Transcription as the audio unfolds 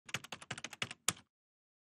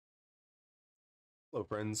Hello,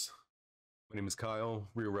 friends. My name is Kyle.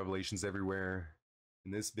 Real Revelations Everywhere.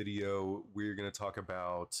 In this video, we're going to talk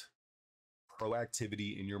about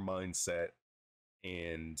proactivity in your mindset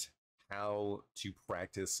and how to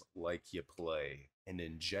practice like you play and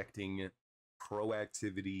injecting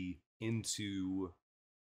proactivity into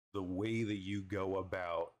the way that you go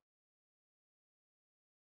about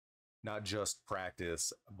not just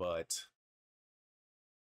practice, but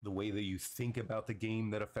the way that you think about the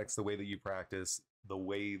game that affects the way that you practice, the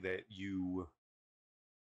way that you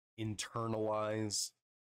internalize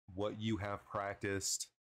what you have practiced,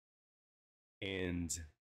 and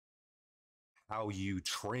how you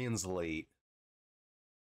translate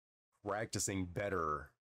practicing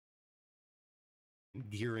better,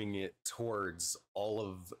 gearing it towards all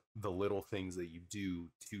of the little things that you do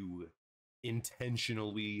to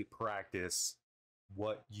intentionally practice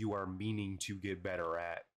what you are meaning to get better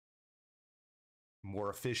at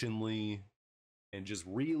more efficiently and just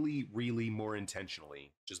really more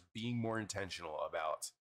intentionally. Just being more intentional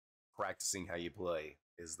about practicing how you play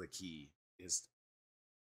is the key. Is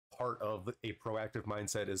part of a proactive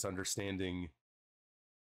mindset is understanding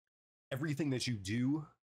everything that you do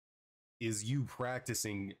is you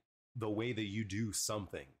practicing the way that you do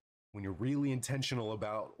something. When you're really intentional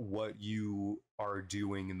about what you are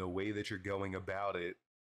doing and the way that you're going about it,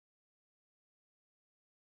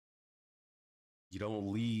 you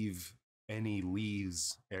don't leave any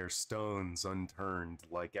leaves or stones unturned.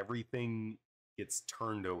 Like everything gets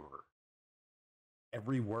turned over.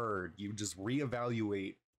 Every word, you just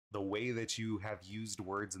reevaluate the way that you have used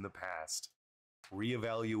words in the past.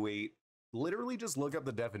 Reevaluate, literally just look up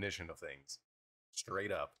the definition of things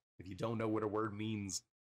straight up. If you don't know what a word means,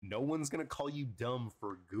 no one's going to call you dumb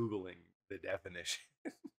for Googling the definition.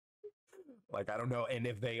 Like, I don't know. And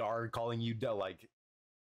if they are calling you dumb, like,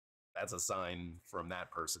 that's a sign from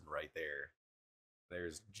that person right there.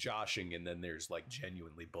 There's joshing, and then there's like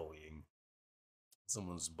genuinely bullying.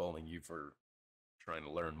 Someone's bullying you for trying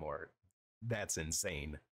to learn more. That's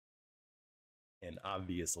insane. And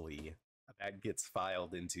obviously, that gets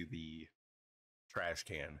filed into the trash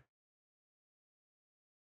can.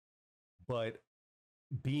 But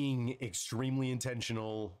being extremely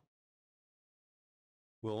intentional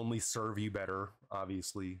will only serve you better.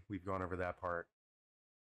 Obviously, we've gone over that part.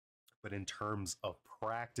 But in terms of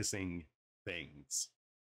practicing things,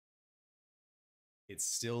 it's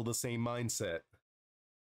still the same mindset.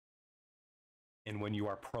 And when you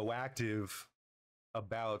are proactive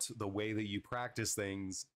about the way that you practice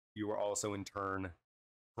things, you are also in turn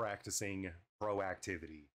practicing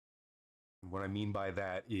proactivity. And what I mean by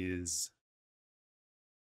that is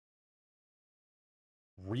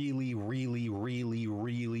really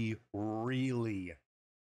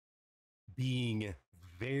being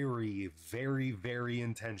very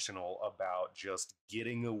intentional about just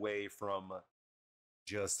getting away from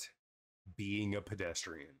just being a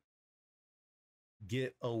pedestrian.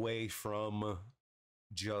 Get away from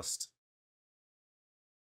just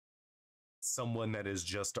someone that is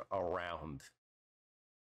just around.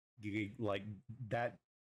 Like that,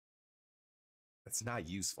 that's not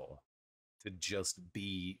useful to just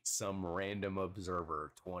be some random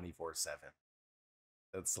observer 24/7.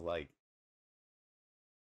 That's like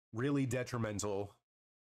really detrimental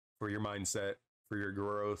for your mindset, for your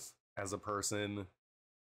growth as a person,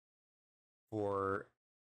 for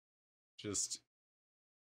just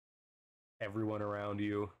everyone around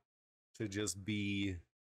you, to just be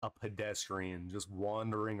a pedestrian, just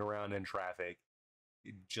wandering around in traffic,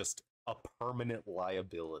 just a permanent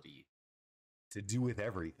liability to do with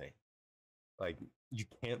everything. Like, you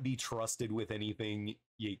can't be trusted with anything.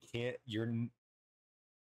 You're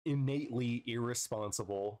innately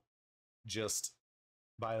irresponsible just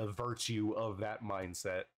by the virtue of that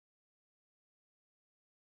mindset.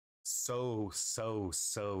 So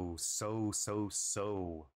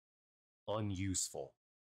unuseful.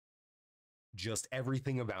 Just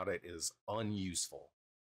everything about it is unuseful.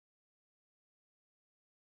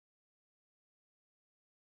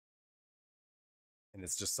 And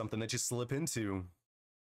it's just something that you slip into.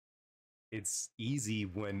 It's easy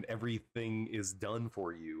when everything is done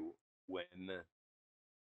for you, when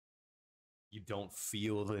you don't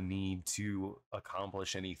feel the need to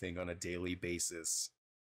accomplish anything on a daily basis.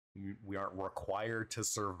 We aren't required to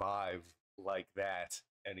survive like that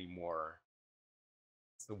anymore.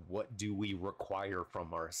 So what do we require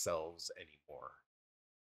from ourselves anymore?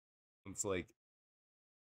 It's like,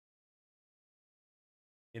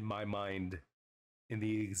 in my mind, in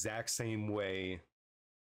the exact same way,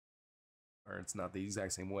 or it's not the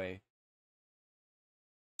exact same way,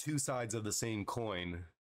 two sides of the same coin.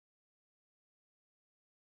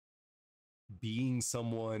 being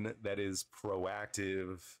someone that is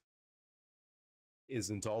proactive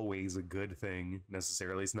isn't always a good thing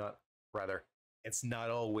necessarily. It's not, rather, it's not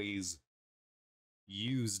always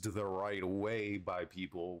used the right way by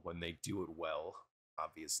people when they do it well.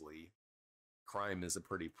 Obviously, crime is a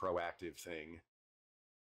pretty proactive thing,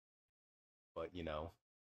 but you know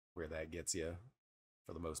where that gets you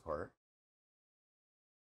for the most part.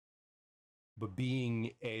 But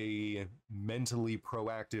being a mentally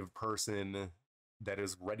proactive person that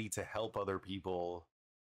is ready to help other people,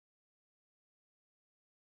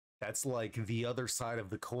 that's like the other side of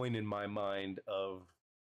the coin in my mind of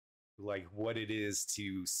like what it is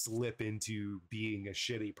to slip into being a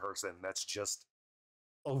shitty person that's just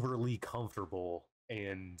overly comfortable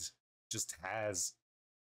and just has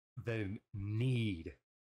the need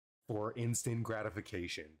for instant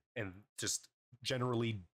gratification and just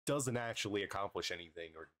generally doesn't actually accomplish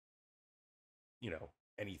anything or, you know,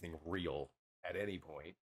 anything real at any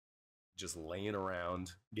point. Just laying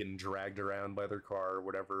around, getting dragged around by their car,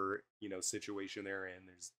 whatever, you know, situation they're in.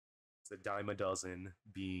 There's it's a dime a dozen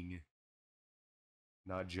being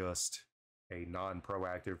not just a non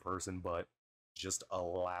proactive person, but just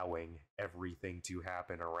allowing everything to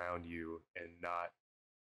happen around you and not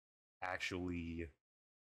actually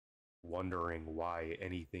wondering why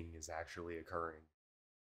anything is actually occurring.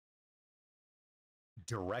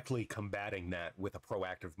 Directly combating that with a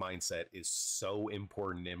proactive mindset is so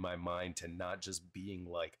important in my mind to not just being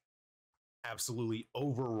like absolutely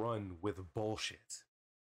overrun with bullshit.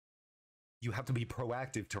 You have to be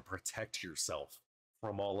proactive to protect yourself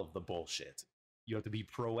from all of the bullshit. You have to be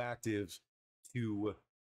proactive to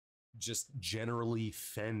just generally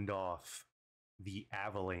fend off the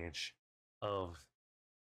avalanche of,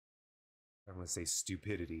 I'm going to say,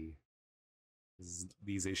 stupidity.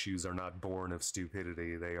 These issues are not born of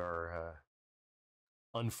stupidity. They are,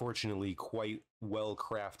 unfortunately, quite well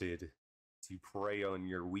crafted to prey on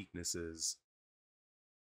your weaknesses.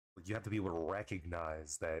 But you have to be able to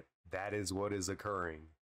recognize that that is what is occurring,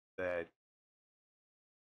 that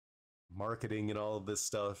marketing and all of this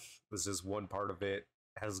stuff was just one part of it,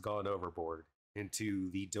 has gone overboard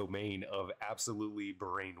into the domain of absolutely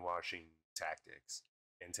brainwashing tactics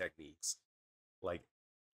and techniques. Like,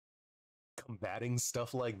 combating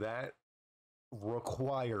stuff like that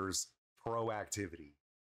requires proactivity.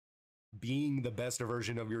 Being the best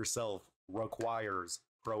version of yourself requires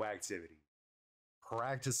proactivity.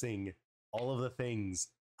 Practicing all of the things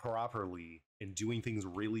properly and doing things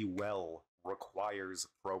really well requires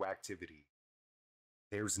proactivity.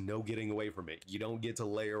 There's no getting away from it. You don't get to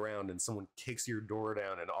lay around and someone kicks your door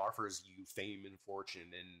down and offers you fame and fortune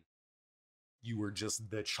and you were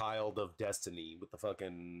just the child of destiny with the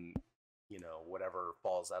fucking, you know, whatever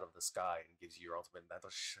falls out of the sky and gives you your ultimate. That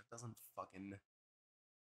shit doesn't fucking.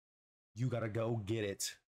 You gotta go get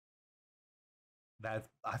it. I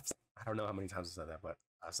don't know how many times I've said that, but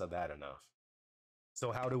I've said that enough.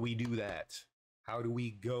 So how do we do that? How do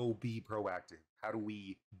we go be proactive? How do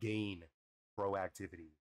we gain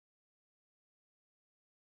proactivity?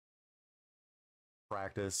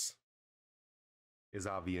 Practice is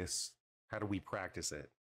obvious. How do we practice it?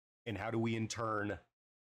 And how do we in turn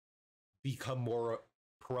become more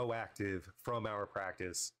proactive from our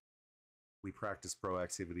practice? We practice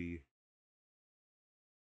proactivity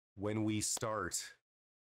when we start.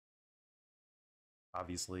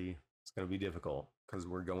 Obviously, it's going to be difficult because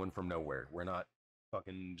we're going from nowhere. We're not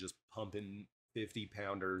fucking just pumping 50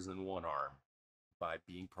 pounders in one arm by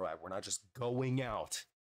being proactive. We're not just going out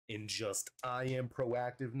and just, I am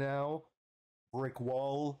proactive now, brick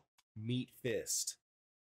wall, meat fist.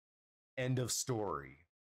 End of story.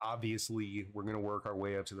 Obviously, we're going to work our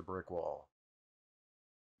way up to the brick wall.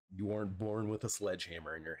 You aren't born with a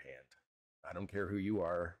sledgehammer in your hand. I don't care who you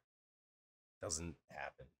are. Doesn't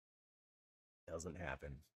happen. Doesn't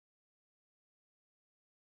happen.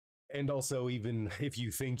 And also, even if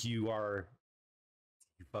you think you are,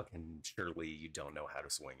 you fucking surely you don't know how to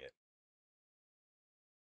swing it.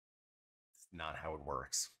 It's not how it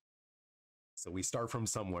works. So we start from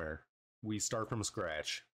somewhere. We start from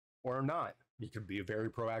scratch. Or not. You could be a very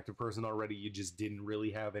proactive person already. You just didn't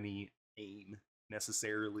really have any aim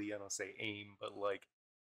necessarily. I don't say aim, but like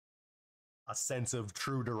a sense of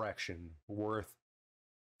true direction worth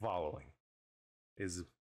following is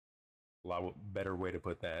a lot better way to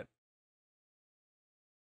put that.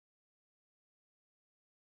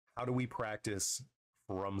 How do we practice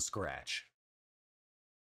from scratch?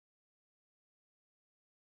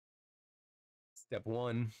 Step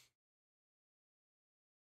one,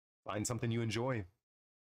 find something you enjoy.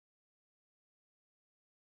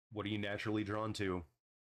 What are you naturally drawn to?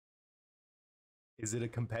 Is it a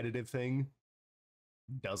competitive thing?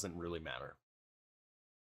 doesn't really matter.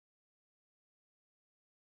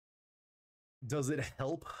 Does it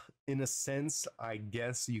help in a sense? I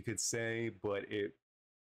guess you could say, but it's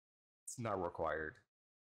not required.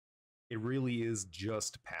 It really is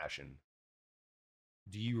just passion.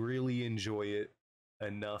 Do you really enjoy it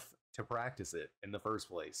enough to practice it in the first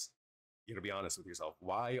place? You gotta be honest with yourself.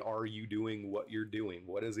 Why are you doing what you're doing?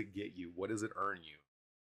 What does it get you? What does it earn you?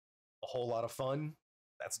 A whole lot of fun?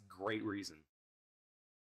 That's a great reason.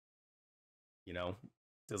 You know,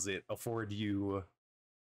 does it afford you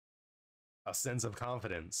a sense of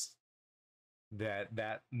confidence that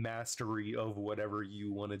that mastery of whatever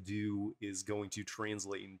you want to do is going to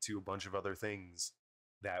translate into a bunch of other things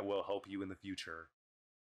that will help you in the future?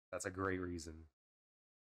 That's a great reason.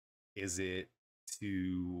 Is it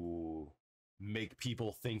to make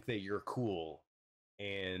people think that you're cool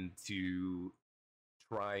and to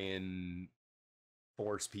try and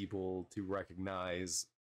force people to recognize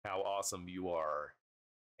how awesome you are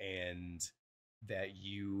and that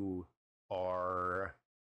you are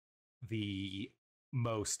the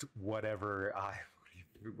most whatever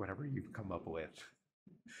you've come up with,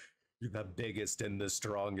 you're the biggest and the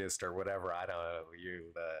strongest or whatever, I don't know,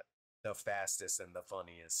 you the fastest and the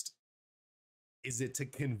funniest? Is it to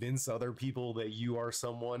convince other people that you are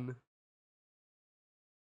someone?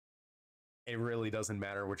 It really doesn't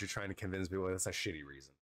matter what you're trying to convince people. That's a shitty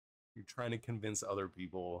reason. You're trying to convince other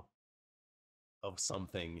people of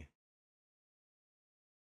something.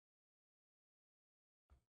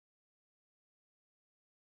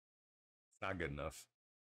 It's not good enough.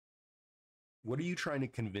 What are you trying to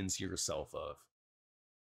convince yourself of?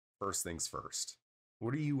 First things first.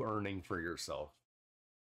 What are you earning for yourself?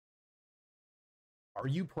 Are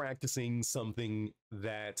you practicing something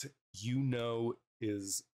that you know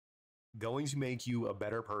is going to make you a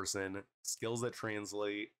better person, skills that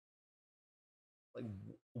translate? Like,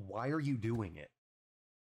 why are you doing it?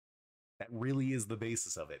 That really is the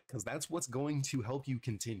basis of it, because that's what's going to help you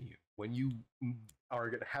continue. When you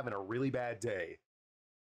are having a really bad day,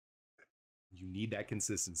 you need that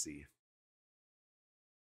consistency.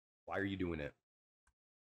 Why are you doing it?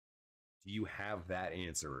 Do you have that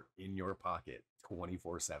answer in your pocket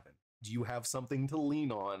 24/7? Do you have something to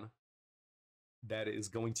lean on that is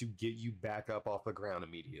going to get you back up off the ground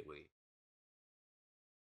immediately?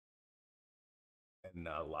 And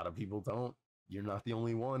a lot of people don't. You're not the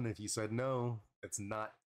only one. If you said no, it's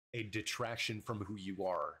not a detraction from who you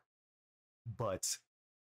are. But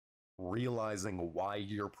realizing why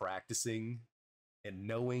you're practicing and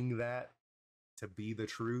knowing that to be the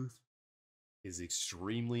truth is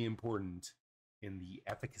extremely important in the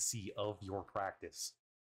efficacy of your practice.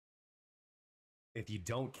 If you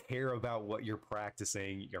don't care about what you're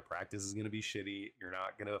practicing, your practice is going to be shitty. You're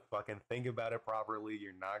not going to fucking think about it properly.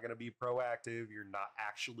 You're not going to be proactive. You're not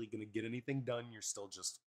actually going to get anything done. You're still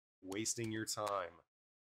just wasting your time.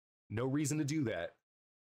 No reason to do that.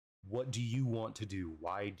 What do you want to do?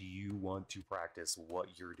 Why do you want to practice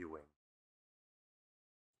what you're doing?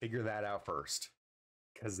 Figure that out first.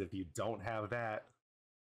 Because if you don't have that,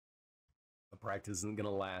 the practice isn't going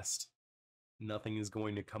to last. Nothing is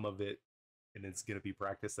going to come of it. And it's going to be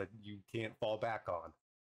practice that you can't fall back on.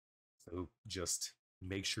 So just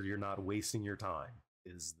make sure you're not wasting your time,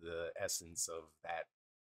 is the essence of that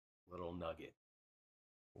little nugget.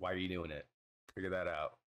 Why are you doing it? Figure that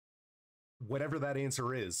out. Whatever that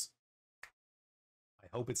answer is, I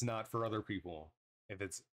hope it's not for other people. If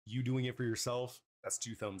it's you doing it for yourself, that's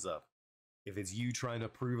 2 thumbs up. If it's you trying to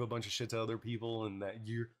prove a bunch of shit to other people and that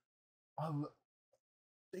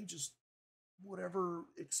they just, whatever,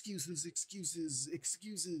 excuses.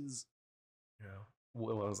 You know,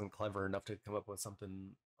 Will wasn't clever enough to come up with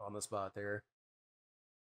something on the spot there.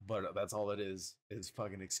 But that's all it is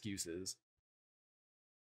fucking excuses.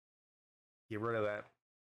 Get rid of that.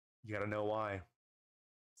 You gotta know why.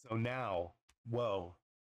 So now, whoa,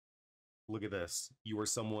 look at this. You are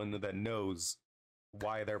someone that knows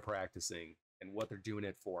why they're practicing and what they're doing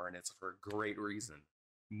it for, and it's for a great reason.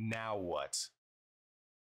 Now what?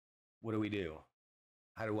 What do we do?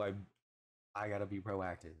 How do I gotta be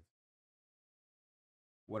proactive.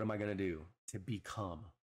 What am I gonna do to become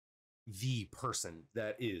the person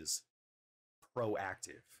that is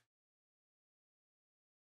proactive?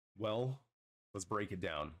 Well, let's break it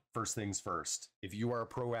down. First things first. If you are a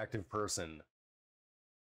proactive person,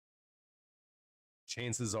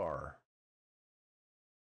 chances are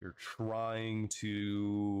you're trying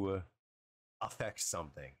to affect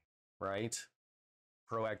something, right?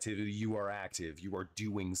 Proactivity, you are active, you are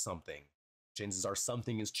doing something. Chances are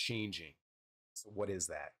something is changing. So, what is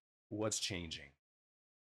that? What's changing?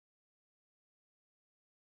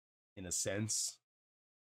 In a sense,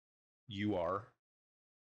 You are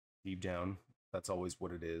deep down. That's always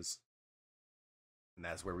what it is. And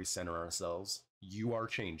that's where we center ourselves. You are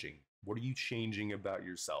changing. What are you changing about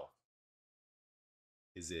yourself?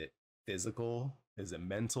 Is it physical? Is it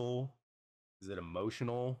mental? Is it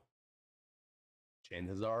emotional?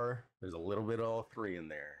 Chances are there's a little bit of all three in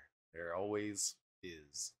there. There always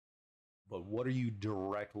is. But what are you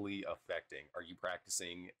directly affecting? Are you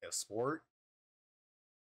practicing a sport?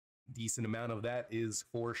 Decent amount of that is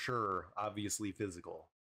for sure, obviously physical.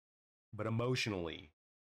 But emotionally,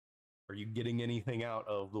 are you getting anything out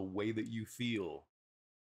of the way that you feel?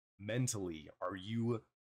 Mentally, are you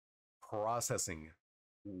processing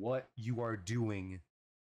what you are doing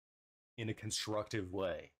in a constructive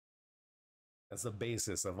way? That's the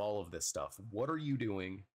basis of all of this stuff. What are you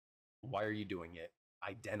doing? Why are you doing it?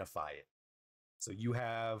 Identify it. So you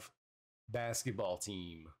have basketball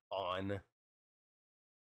team on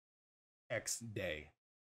X day.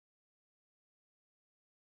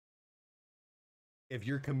 If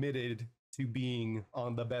you're committed to being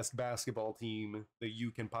on the best basketball team that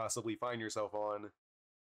you can possibly find yourself on,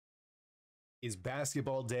 is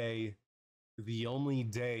basketball day the only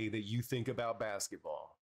day that you think about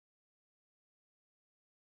basketball?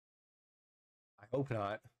 I hope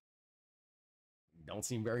not. You don't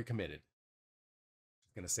seem very committed.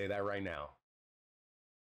 Just going to say that right now.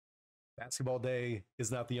 Basketball day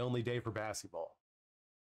is not the only day for basketball.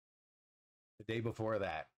 The day before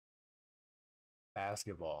that,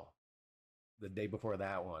 basketball. The day before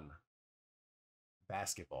that one,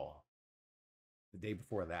 basketball. The day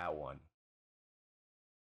before that one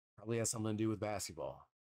probably has something to do with basketball.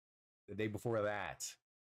 The day before that,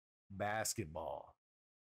 basketball.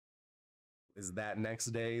 Is that next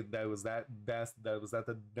day? That was that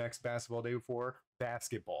the next basketball day before?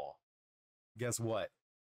 Basketball. Guess what?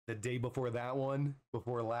 The day before that one,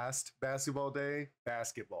 before last basketball day,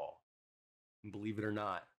 basketball. And believe it or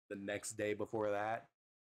not, the next day before that,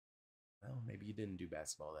 well, maybe you didn't do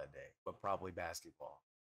basketball that day, but probably basketball.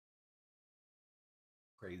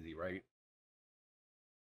 Crazy, right?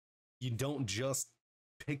 You don't just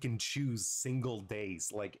pick and choose single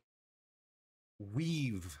days. Like,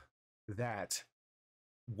 weave that,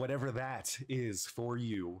 whatever that is for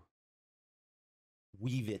you,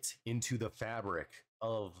 weave it into the fabric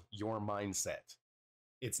of your mindset.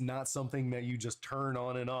 It's not something that you just turn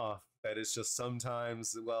on and off, that it's just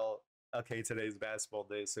sometimes, well, okay, today's basketball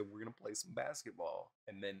day, so we're going to play some basketball.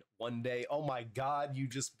 And then one day, oh my God, you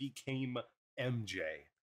just became MJ.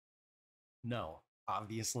 No,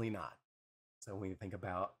 obviously not. So when you think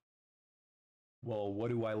about, well, what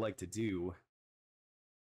do I like to do?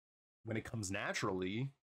 When it comes naturally,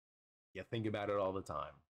 you think about it all the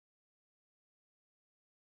time.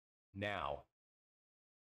 Now,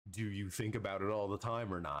 do you think about it all the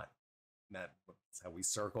time or not? That's how we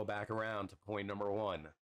circle back around to point number one.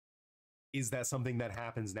 Is that something that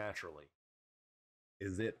happens naturally?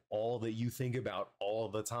 Is it all that you think about all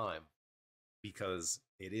the time? Because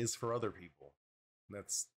it is for other people.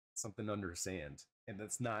 That's something to understand. And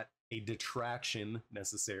that's not a detraction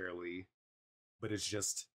necessarily, but it's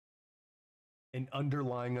just an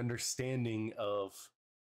underlying understanding of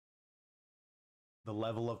the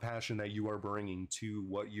level of passion that you are bringing to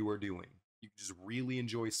what you are doing. You just really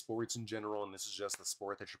enjoy sports in general, and this is just the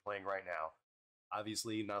sport that you're playing right now.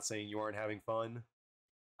 Obviously, not saying you aren't having fun.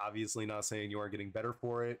 Obviously, not saying you aren't getting better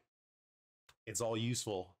for it. It's all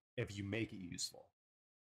useful if you make it useful.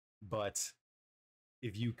 But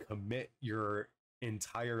if you commit your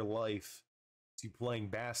entire life to playing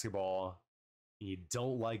basketball and you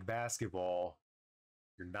don't like basketball,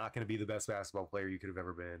 you're not going to be the best basketball player you could have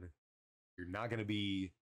ever been. You're not going to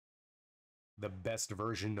be the best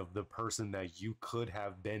version of the person that you could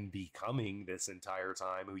have been becoming this entire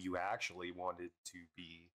time, who you actually wanted to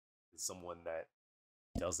be, someone that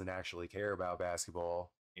doesn't actually care about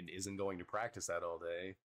basketball and isn't going to practice that all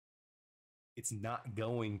day. It's not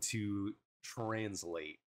going to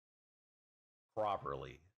translate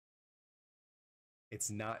properly.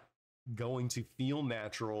 It's not going to feel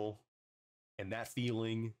natural, and that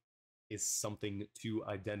feeling is something to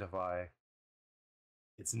identify.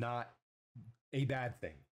 It's not a bad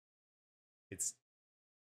thing. It's,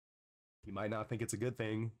 you might not think it's a good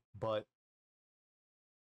thing, but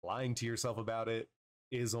lying to yourself about it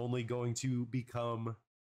is only going to become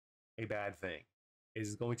a bad thing. It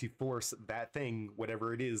is going to force that thing,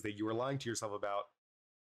 whatever it is that you are lying to yourself about,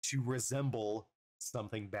 to resemble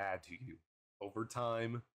something bad to you. Over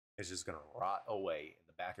time, it's just going to rot away in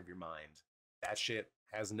the back of your mind. That shit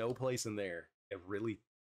has no place in there. It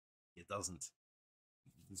doesn't.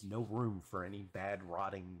 There's no room for any bad,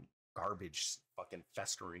 rotting garbage fucking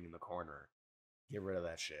festering in the corner. Get rid of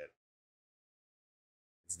that shit.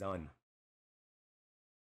 It's done.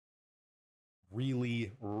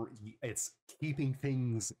 Really, it's keeping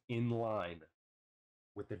things in line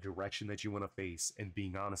with the direction that you want to face and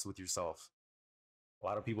being honest with yourself. A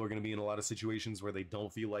lot of people are going to be in a lot of situations where they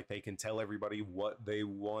don't feel like they can tell everybody what they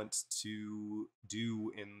want to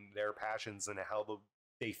do in their passions and how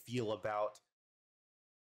they feel about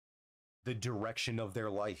the direction of their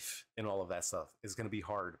life and all of that stuff. Is going to be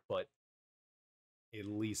hard, but at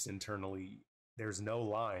least internally, there's no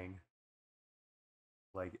lying.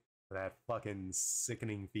 Like that fucking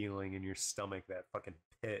sickening feeling in your stomach, that fucking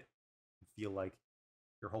pit, you feel like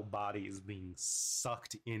your whole body is being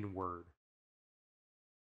sucked inward.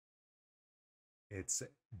 It's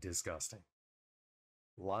disgusting.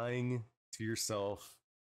 Lying to yourself.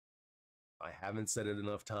 I haven't said it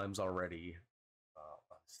enough times already.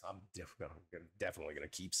 I'm definitely gonna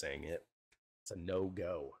keep saying it. It's a no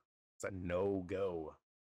go. It's a no go.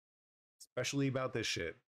 Especially about this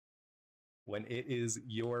shit. When it is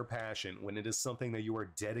your passion, when it is something that you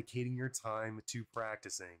are dedicating your time to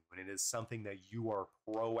practicing, when it is something that you are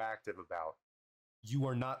proactive about, you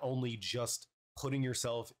are not only just putting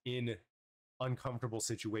yourself in uncomfortable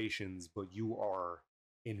situations, but you are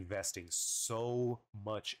investing so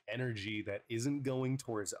much energy that isn't going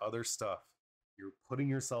towards other stuff. You're putting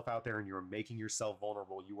yourself out there and you're making yourself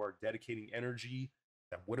vulnerable. You are dedicating energy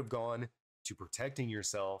that would have gone to protecting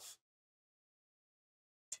yourself,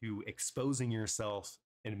 to exposing yourself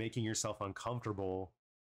and making yourself uncomfortable.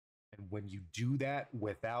 And when you do that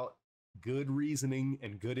without good reasoning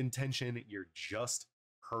and good intention, you're just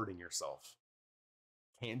hurting yourself.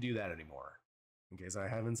 Can't do that anymore. In case I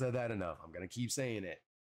haven't said that enough, I'm going to keep saying it.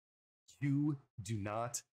 You do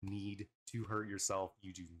not need to hurt yourself.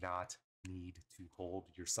 You do not need to hold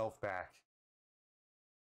yourself back.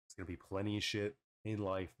 There's going to be plenty of shit in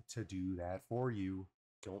life to do that for you.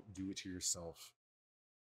 Don't do it to yourself.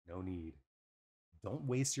 No need. Don't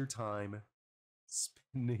waste your time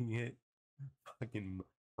spending it fucking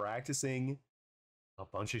practicing a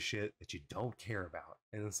bunch of shit that you don't care about.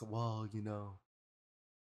 And it's, well, you know,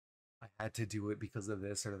 I had to do it because of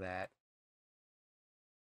this or that.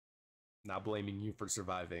 Not blaming you for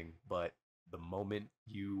surviving, but the moment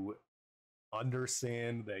you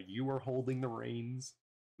understand that you are holding the reins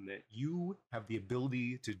and that you have the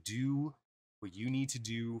ability to do what you need to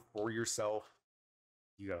do for yourself,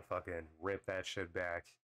 you gotta fucking rip that shit back.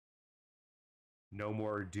 No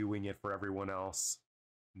more doing it for everyone else.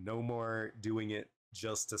 No more doing it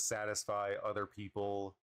just to satisfy other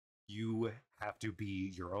people. You have to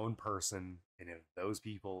be your own person. And if those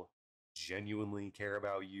people genuinely care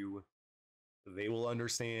about you, they will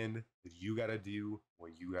understand that you gotta do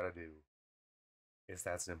what you gotta do. It's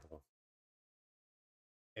that simple.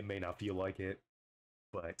 It may not feel like it,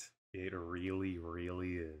 but it really,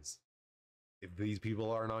 really is. If these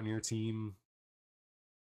people aren't on your team,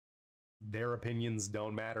 their opinions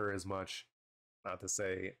don't matter as much. Not to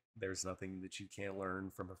say there's nothing that you can't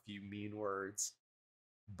learn from a few mean words,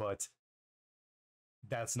 but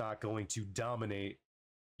that's not going to dominate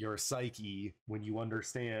your psyche when you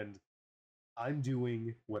understand I'm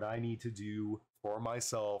doing what I need to do for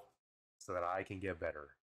myself so that I can get better.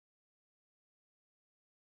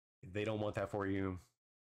 If they don't want that for you,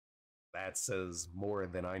 that says more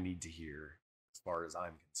than I need to hear as far as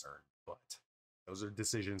I'm concerned. But those are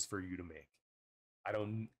decisions for you to make. I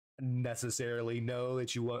don't necessarily know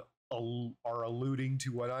that you are alluding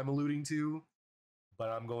to what I'm alluding to, but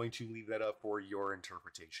I'm going to leave that up for your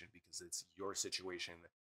interpretation because it's your situation.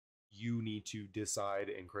 You need to decide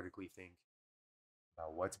and critically think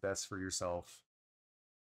about what's best for yourself.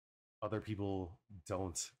 Other people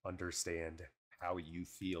don't understand how you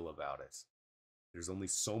feel about it. There's only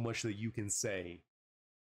so much that you can say,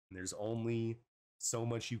 and there's only so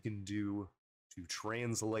much you can do to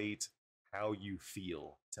translate how you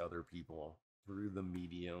feel to other people through the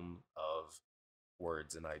medium of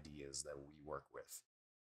words and ideas that we work with.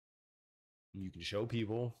 You can show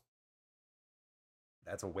people.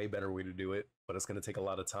 That's a way better way to do it, but it's going to take a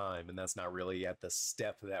lot of time, and that's not really at the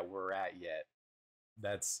step that we're at yet.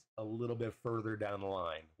 That's a little bit further down the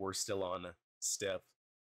line. We're still on step,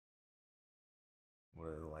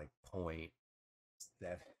 we're like point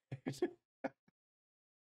that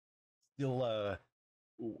still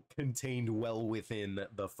contained well within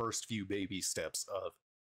the first few baby steps of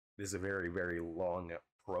this very, very long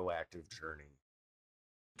proactive journey.